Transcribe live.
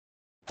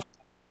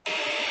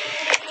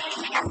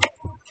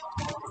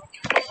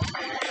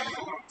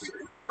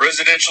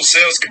residential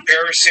sales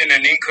comparison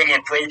and income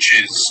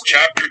approaches.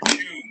 Chapter 2,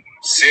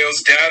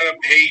 sales data,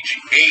 page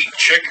 8.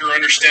 Check your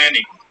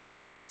understanding.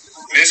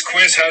 This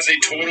quiz has a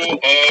total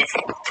of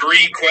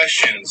 3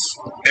 questions.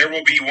 There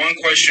will be 1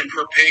 question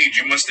per page.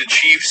 You must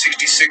achieve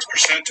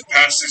 66% to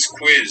pass this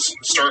quiz.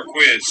 Start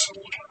quiz.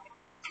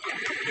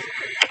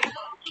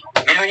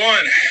 Number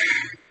 1,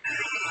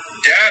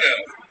 data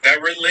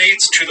that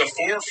relates to the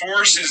 4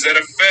 forces that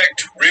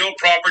affect real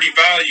property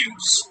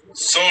values: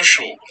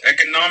 social,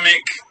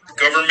 economic,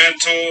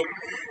 governmental,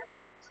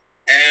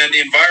 and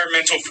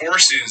environmental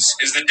forces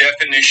is the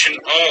definition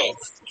of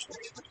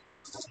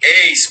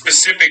A,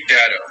 specific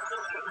data,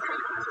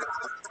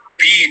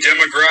 B,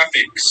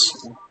 demographics,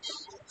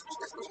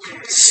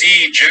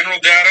 C, general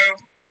data,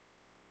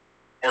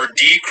 or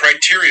D,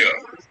 criteria.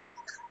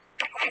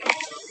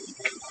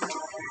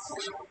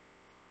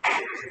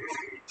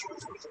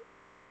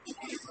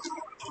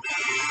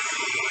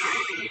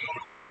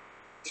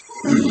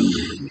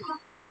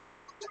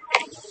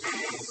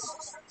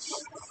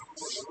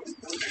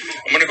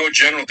 I'm going to go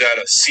general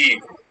data, C.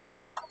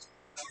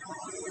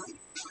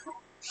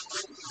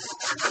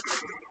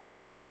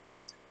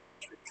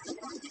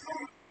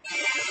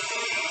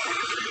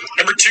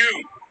 Number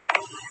 2,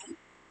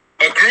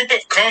 a group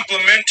of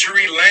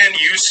complementary land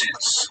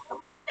uses,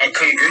 a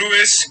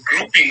congruous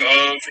grouping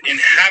of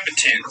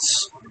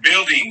inhabitants,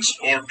 buildings,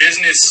 or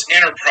business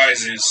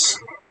enterprises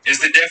is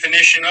the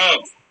definition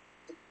of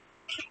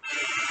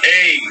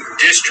A,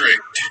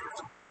 district,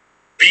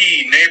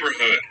 B,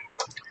 neighborhood,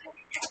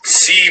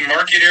 C,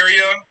 market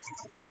area,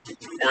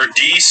 or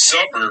D,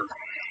 suburb.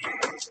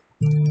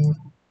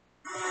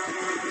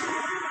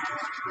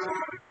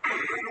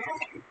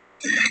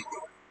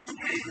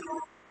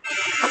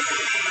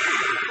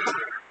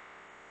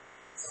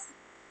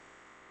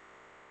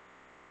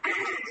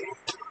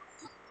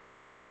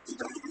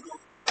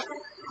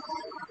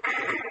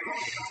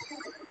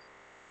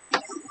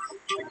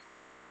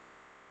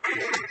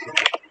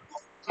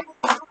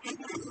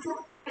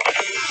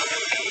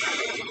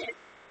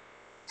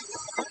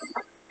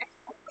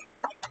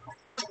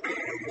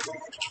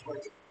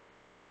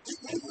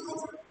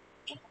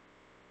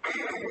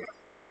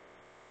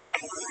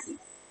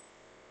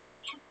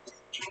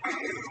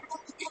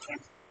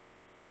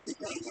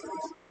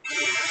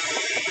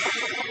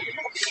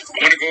 I'm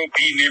going to go B,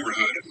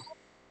 neighborhood.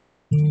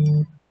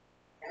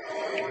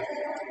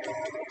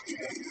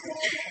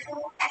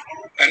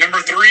 And number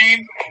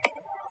 3,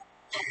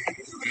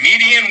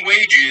 median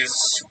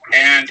wages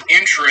and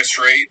interest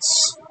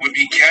rates would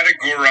be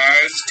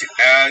categorized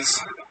as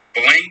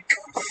blank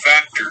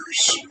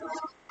factors: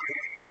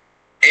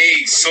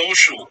 A,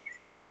 social,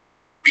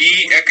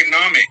 B,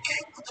 economic,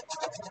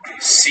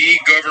 C,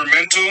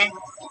 governmental,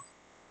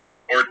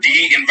 or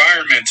D,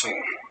 environmental.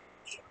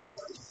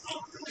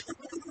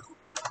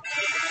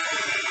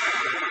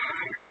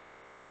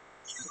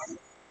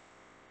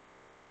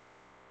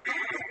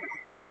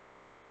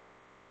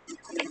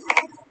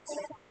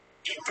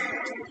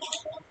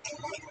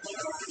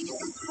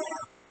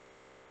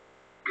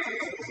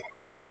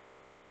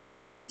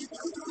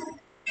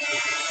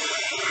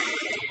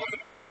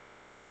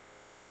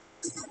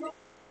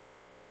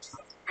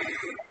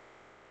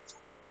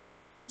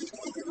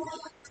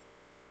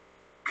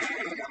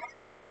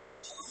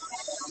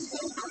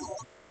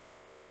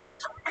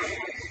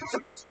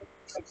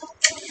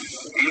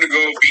 I'm going to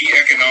go B,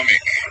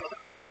 economic.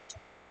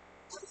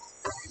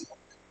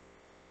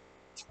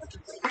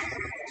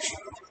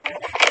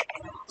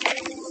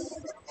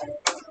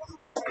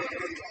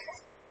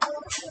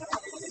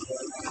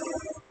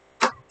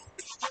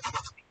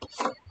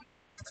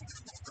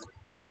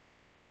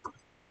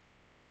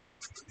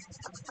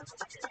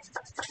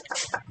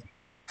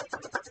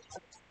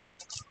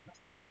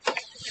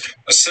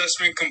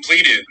 Assessment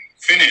completed.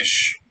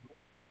 Finish.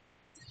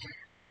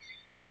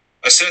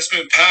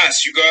 Assessment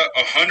passed. You got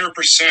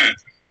 100%.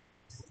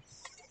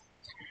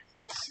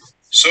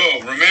 So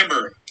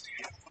remember,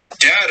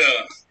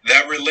 data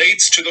that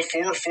relates to the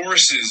 4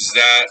 forces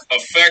that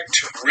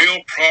affect real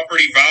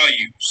property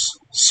values: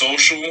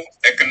 social,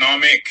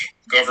 economic,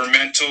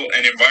 governmental,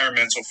 and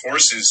environmental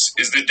forces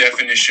is the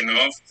definition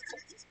of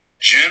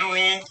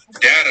general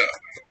data.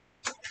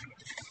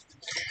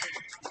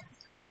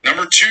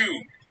 Number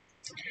 2,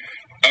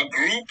 a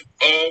group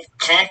of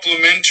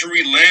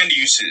complementary land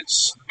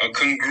uses, a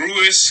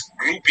congruous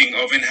grouping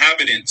of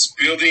inhabitants,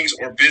 buildings,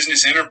 or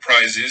business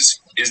enterprises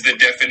is the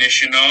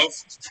definition of,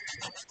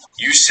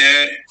 you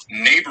said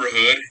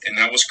neighborhood, and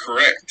that was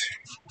correct.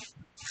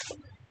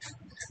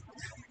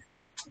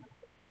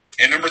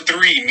 And number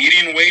 3,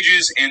 median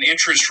wages and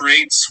interest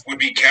rates would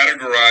be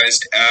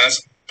categorized as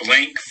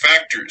blank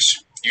factors.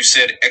 You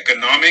said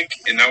economic,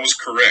 and that was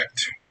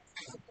correct.